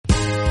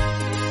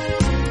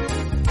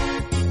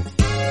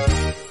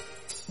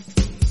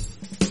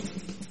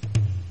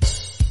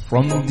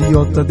From the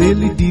altar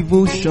daily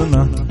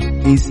devotional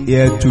is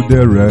here to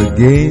there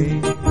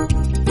again.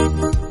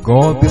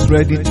 God is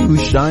ready to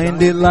shine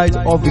the light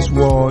of His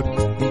word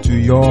into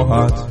your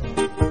heart.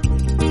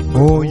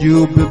 Oh,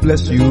 you'll be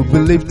blessed, you'll be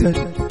lifted,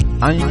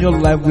 and your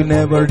life will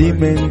never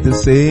remain the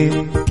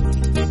same.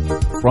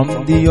 From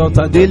the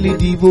altar daily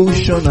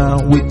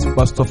devotional with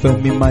Pastor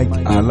Femi Mike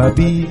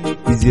Alabi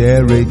is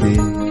here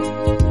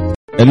again.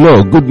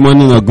 Hello, good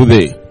morning or good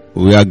day.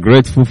 We are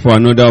grateful for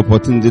another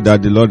opportunity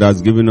that the Lord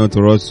has given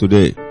unto us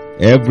today.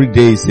 Every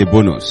day is a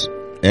bonus.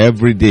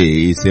 Every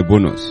day is a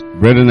bonus.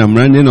 Brethren, I'm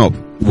rounding up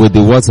with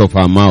the words of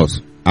our mouth,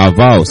 our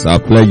vows, our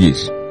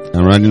pledges.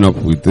 I'm rounding up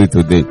with it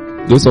today.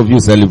 Those of you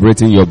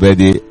celebrating your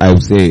birthday, I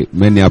will say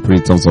many happy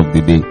returns of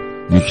the day.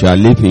 You shall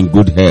live in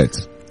good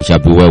health. It shall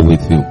be well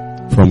with you.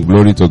 From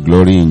glory to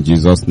glory in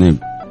Jesus' name.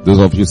 Those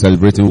of you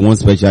celebrating one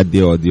special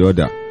day or the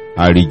other,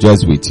 I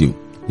rejoice with you.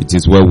 It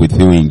is well with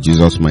you in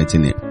Jesus' mighty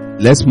name.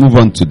 Let's move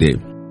on today.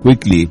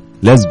 Quickly,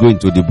 let's go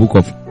into the book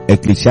of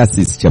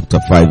Ecclesiastes chapter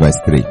 5 verse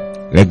 3.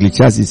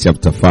 Ecclesiastes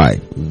chapter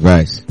 5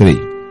 verse 3.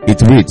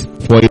 It reads,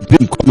 "For a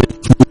dream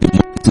cometh through the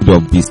multitude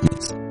of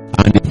business,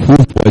 and a full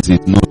voice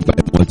is known by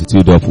a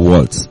multitude of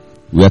words."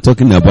 We are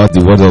talking about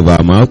the word of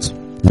our mouth.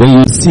 When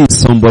you see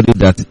somebody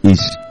that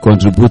is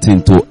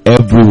contributing to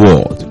every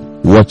word,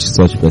 watch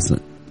such person.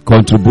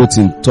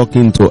 Contributing,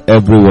 talking to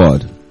every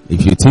word.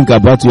 If you think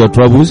about your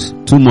troubles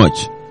too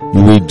much,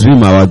 you will dream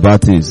about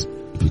bad things.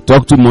 If you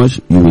talk too much,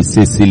 you will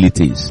say silly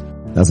things.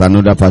 That's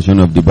another portion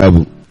of the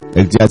Bible.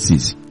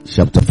 Ecclesiastes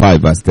chapter 5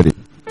 verse 3.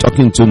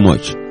 Talking too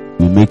much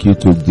will make you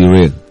to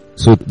derail.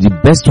 So the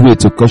best way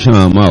to caution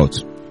our mouth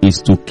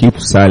is to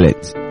keep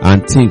silent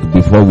and think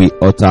before we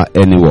utter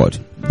any word.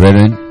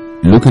 Brethren,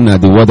 looking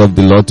at the word of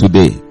the Lord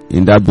today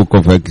in that book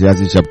of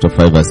Ecclesiastes chapter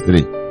 5 verse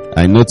 3,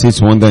 I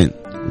noticed one thing.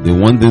 The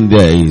one thing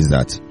there is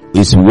that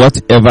it's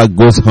whatever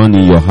goes on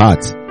in your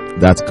heart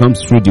that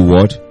comes through the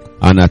word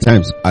and at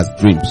times as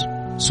dreams.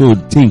 So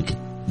think,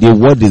 the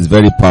word is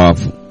very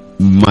powerful.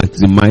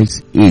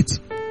 Maximize it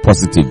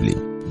positively.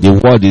 The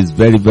word is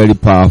very, very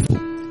powerful.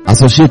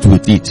 Associate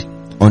with it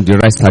on the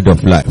right side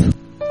of life.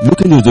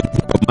 Looking into the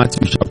book of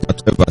Matthew chapter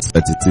 12 verse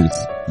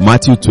 36.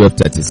 Matthew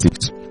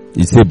 12:36.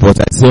 He said, "But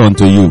I say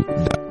unto you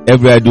that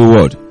every idle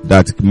word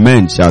that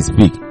men shall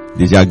speak,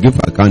 they shall give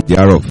account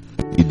thereof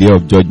the day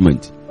of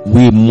judgment."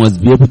 We must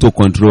be able to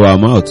control our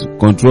mouth,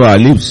 control our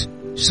lips.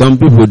 Some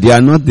people, they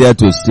are not there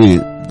to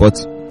steal,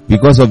 but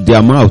because of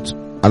their mouth,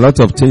 a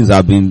lot of things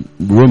have been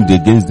roamed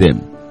against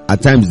them.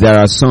 At times there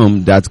are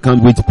some that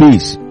come with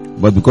peace,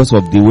 but because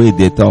of the way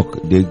they talk,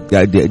 they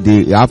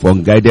have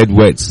unguided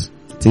words.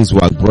 Things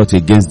were brought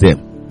against them.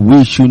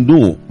 We should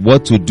know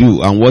what to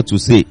do and what to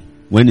say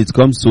when it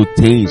comes to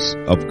things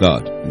of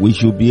God. We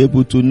should be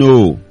able to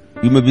know.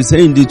 You may be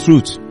saying the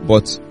truth,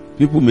 but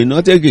people may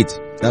not take it.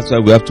 That's why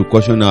we have to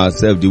caution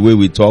ourselves, the way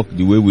we talk,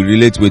 the way we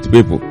relate with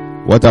people.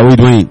 What are we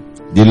doing?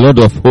 The Lord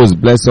of hosts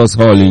bless us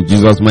all in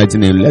Jesus' mighty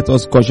name. Let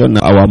us caution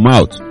our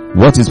mouth.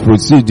 What is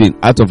proceeding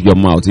out of your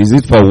mouth? Is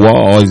it for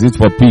war or is it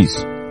for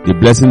peace? The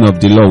blessing of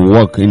the Lord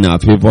work in our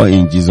favor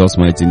in Jesus'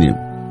 mighty name.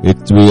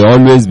 It will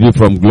always be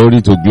from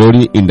glory to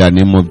glory in the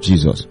name of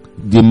Jesus.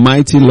 The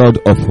mighty Lord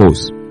of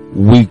hosts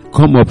will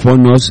come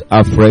upon us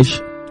afresh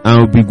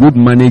and will be good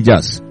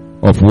managers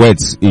of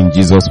words in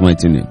Jesus'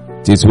 mighty name.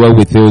 It is well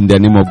with you in the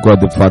name of God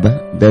the Father,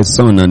 the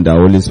Son, and the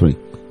Holy Spirit.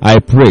 I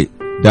pray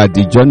that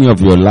the journey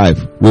of your life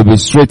will be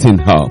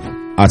straightened out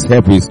as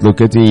help is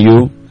locating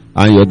you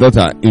and your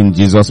daughter in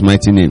Jesus'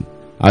 mighty name.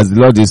 As the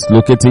Lord is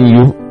locating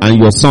you and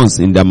your sons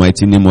in the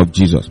mighty name of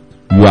Jesus.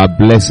 You are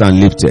blessed and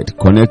lifted,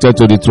 connected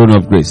to the throne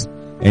of grace.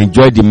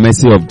 Enjoy the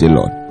mercy of the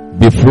Lord.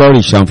 Be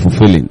flourish and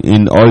fulfilling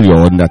in all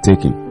your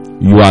undertaking.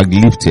 You are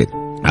lifted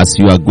as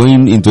you are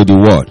going into the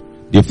world.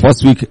 The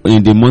first week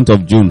in the month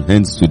of June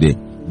ends today.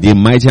 The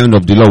mighty hand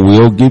of the Lord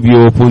will give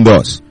you open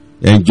doors.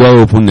 Enjoy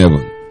open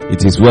heaven.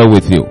 It is well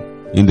with you.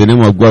 In the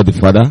name of God the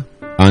Father,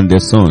 and the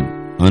Son,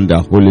 and the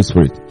Holy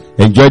Spirit.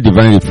 Enjoy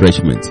divine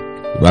refreshment.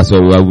 That's why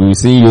we will be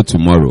seeing you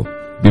tomorrow.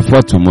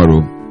 Before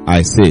tomorrow,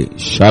 I say,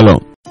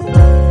 Shalom.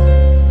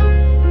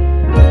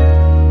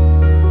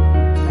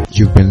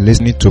 You've been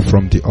listening to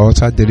From the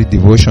Altar Daily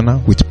Devotional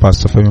with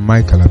Pastor Femi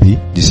Mike Alabi,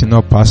 the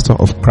Senior Pastor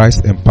of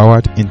Christ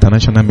Empowered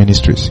International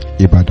Ministries,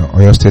 Ibadan,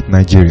 Oyo State,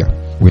 Nigeria.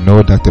 We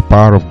know that the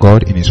power of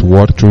God in His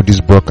Word through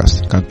this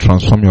broadcast can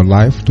transform your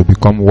life to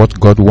become what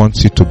God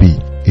wants you to be,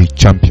 a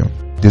champion.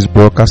 This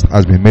broadcast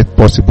has been made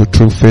possible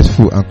through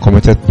faithful and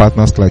committed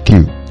partners like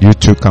you. You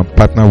too can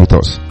partner with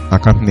us.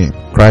 Account name,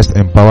 Christ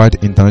Empowered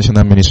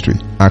International Ministry.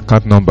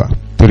 Account number,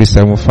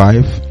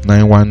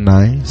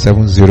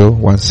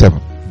 375-919-7017.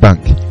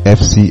 Bank,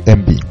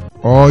 FCMB.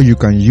 Or you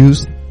can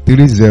use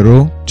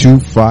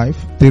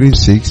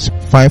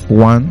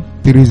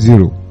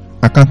 3025365130.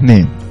 Account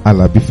name,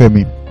 Alabi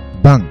Femi.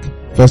 Bank,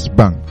 First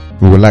Bank.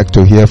 We would like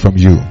to hear from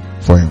you.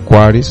 For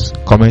inquiries,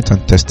 comments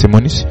and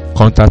testimonies,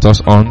 contact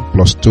us on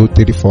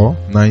 +234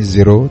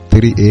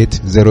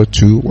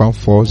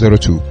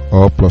 9038021402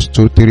 or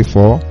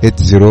 +234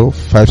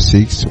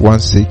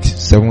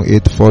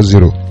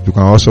 8056167840. You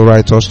can also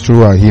write us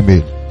through our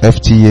email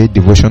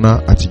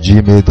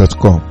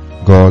ftadevotional@gmail.com.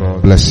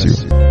 God bless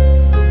you.